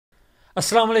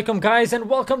Assalamu alaikum guys, and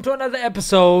welcome to another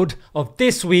episode of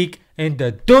This Week in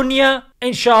the Dunya.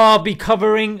 Inshallah, I'll be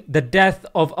covering the death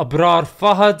of Abrar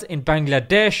Fahad in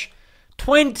Bangladesh,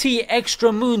 20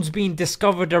 extra moons being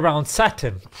discovered around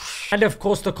Saturn, and of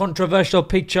course the controversial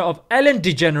picture of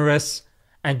Degeneres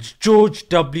and George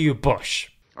W. Bush.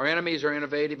 Our enemies are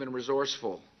innovative and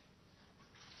resourceful,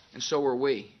 and so are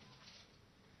we.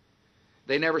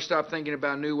 They never stop thinking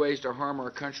about new ways to harm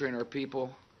our country and our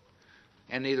people,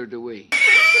 and neither do we.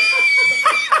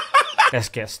 Let's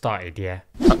get started, yeah?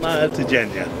 That's a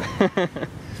Dunya.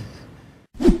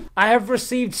 I have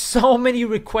received so many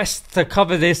requests to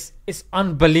cover this, it's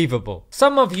unbelievable.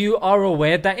 Some of you are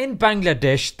aware that in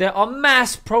Bangladesh there are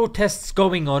mass protests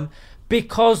going on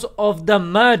because of the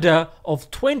murder of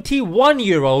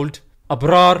 21-year-old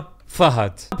Abrar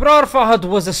Fahad. Abrar Fahad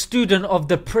was a student of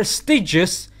the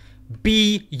prestigious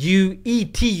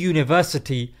BUET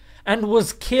University and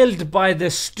was killed by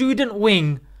the student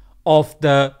wing of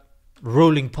the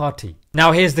ruling party.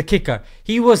 Now here's the kicker.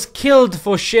 He was killed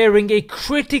for sharing a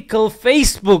critical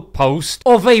Facebook post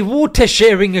of a water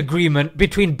sharing agreement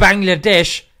between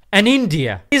Bangladesh and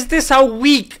India. Is this how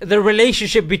weak the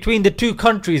relationship between the two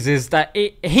countries is, that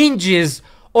it hinges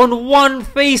on one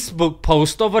Facebook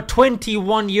post of a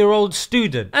 21-year-old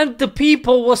student? And the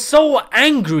people were so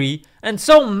angry and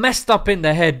so messed up in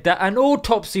the head that an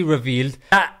autopsy revealed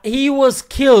that he was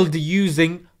killed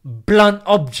using blunt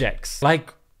objects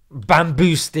like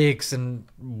bamboo sticks and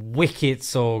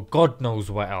wickets or God knows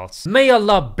what else. May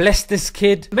Allah bless this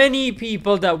kid. Many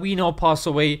people that we know pass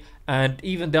away and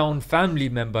even their own family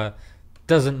member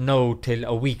doesn't know till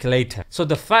a week later. So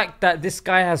the fact that this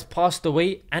guy has passed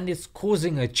away and it's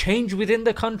causing a change within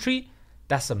the country,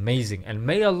 that's amazing, and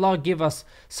may Allah give us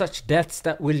such deaths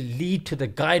that will lead to the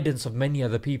guidance of many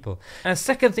other people. And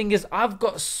second thing is, I've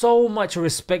got so much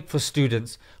respect for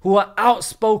students who are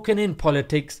outspoken in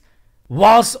politics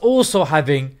whilst also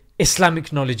having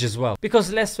Islamic knowledge as well.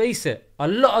 Because let's face it, a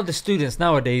lot of the students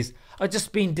nowadays are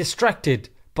just being distracted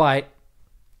by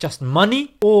just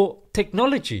money or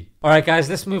technology. Alright guys,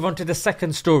 let's move on to the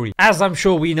second story. As I'm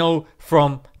sure we know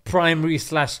from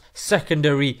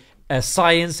primary/secondary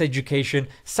science education,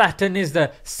 Saturn is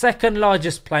the second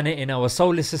largest planet in our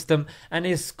solar system and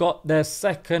it's got the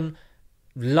second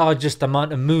largest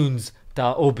amount of moons that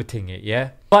are orbiting it, yeah?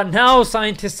 But now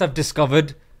scientists have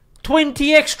discovered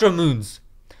 20 extra moons.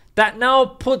 That now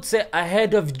puts it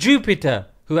ahead of Jupiter,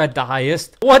 who had the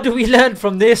highest. What do we learn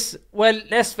from this? Well,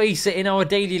 let's face it, in our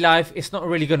daily life it's not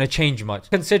really going to change much,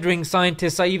 considering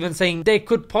scientists are even saying there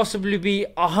could possibly be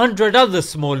 100 other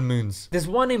small moons. There's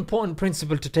one important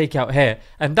principle to take out here,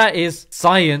 and that is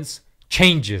science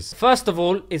changes. First of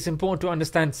all, it's important to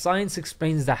understand science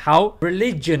explains the how,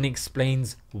 religion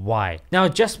explains why. Now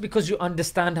just because you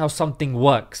understand how something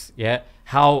works, yeah,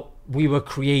 how we were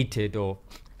created or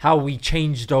how we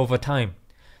changed over time,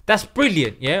 that's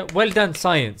brilliant, yeah, well done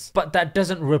science, but that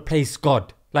doesn't replace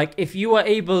God. Like if you are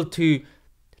able to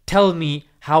tell me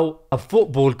how a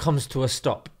football comes to a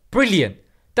stop, brilliant.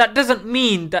 That doesn't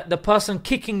mean that the person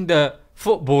kicking the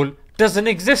football doesn't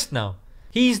exist now.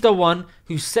 He's the one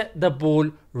who set the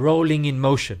ball rolling in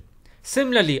motion.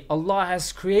 Similarly, Allah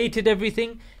has created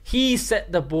everything. He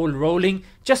set the ball rolling.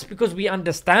 Just because we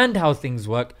understand how things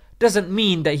work doesn't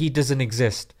mean that he doesn't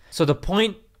exist. So the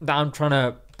point that I'm trying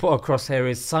to put across here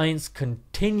is science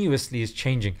continuously is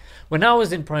changing. When I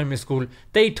was in primary school,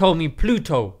 they told me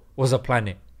Pluto was a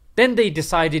planet. Then they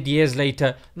decided years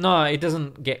later, no, it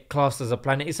doesn't get classed as a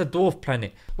planet, it's a dwarf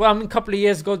planet. Well, I mean, a couple of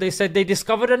years ago they said they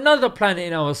discovered another planet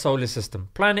in our solar system,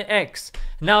 Planet X.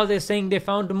 Now they're saying they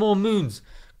found more moons.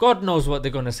 God knows what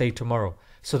they're going to say tomorrow.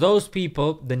 So those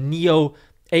people, the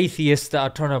neo-atheists that are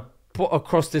trying to put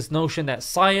across this notion that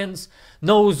science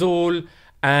knows all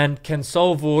and can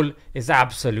solve all, is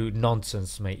absolute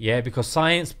nonsense, mate, yeah? Because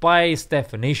science by its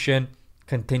definition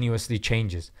continuously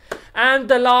changes. And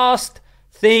the last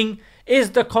thing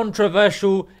is the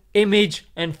controversial image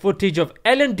and footage of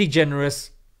Ellen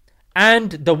DeGeneres and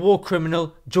the war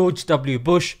criminal George W.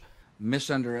 Bush.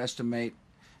 Underestimate.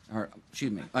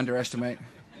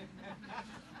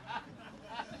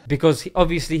 Because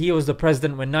obviously he was the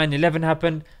president when 9/11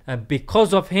 happened, and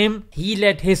because of him, he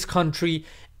led his country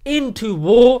into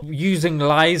war using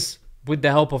lies with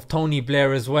the help of Tony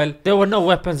Blair as well. There were no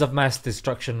weapons of mass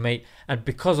destruction, mate, and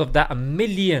because of that, 1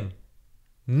 million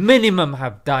minimum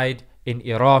have died in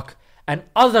Iraq, and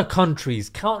other countries,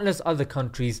 countless other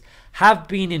countries have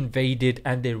been invaded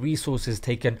and their resources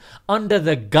taken under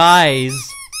the guise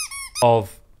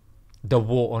of the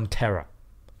war on terror,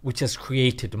 which has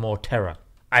created more terror,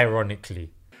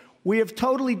 ironically. We have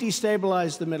totally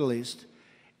destabilized the Middle East.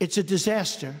 It's a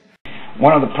disaster.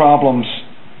 one of the problems,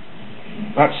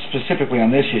 not specifically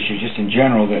on this issue, just in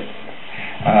general, let's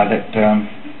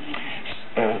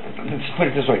put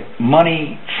it this way: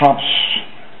 money trumps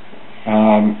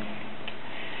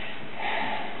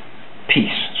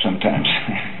peace sometimes.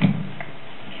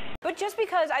 But just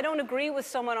because I don't agree with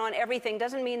someone on everything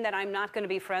doesn't mean that I'm not going to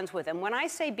be friends with them. When I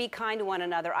say be kind to one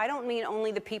another, I don't mean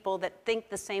only the people that think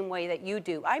the same way that you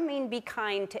do. I mean be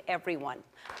kind to everyone.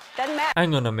 Doesn't matter.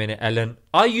 Hang on a minute, Ellen.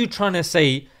 Are you trying to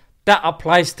say that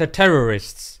applies to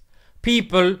terrorists?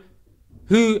 People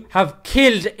who have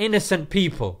killed innocent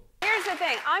people? Here's the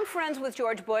thing. I'm friends with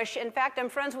George Bush. In fact, I'm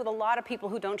friends with a lot of people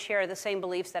who don't share the same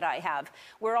beliefs that I have.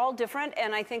 We're all different,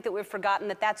 and I think that we've forgotten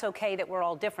that that's okay, that we're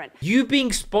all different. You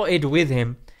being spotted with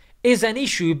him is an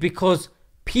issue because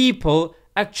people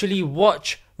actually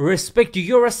watch, respect you.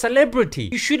 You're a celebrity.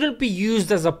 You shouldn't be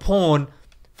used as a pawn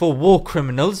for war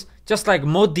criminals, just like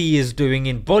Modi is doing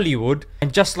in Bollywood,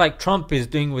 and just like Trump is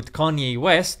doing with Kanye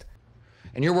West.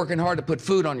 And you're working hard to put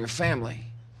food on your family.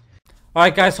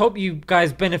 Alright guys, hope you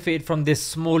guys benefited from this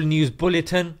small news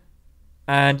bulletin.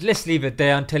 And let's leave it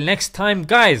there until next time,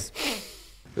 guys.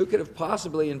 Who could have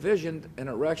possibly envisioned an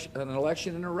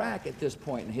election in Iraq at this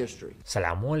point in history?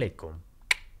 Assalamu alaikum.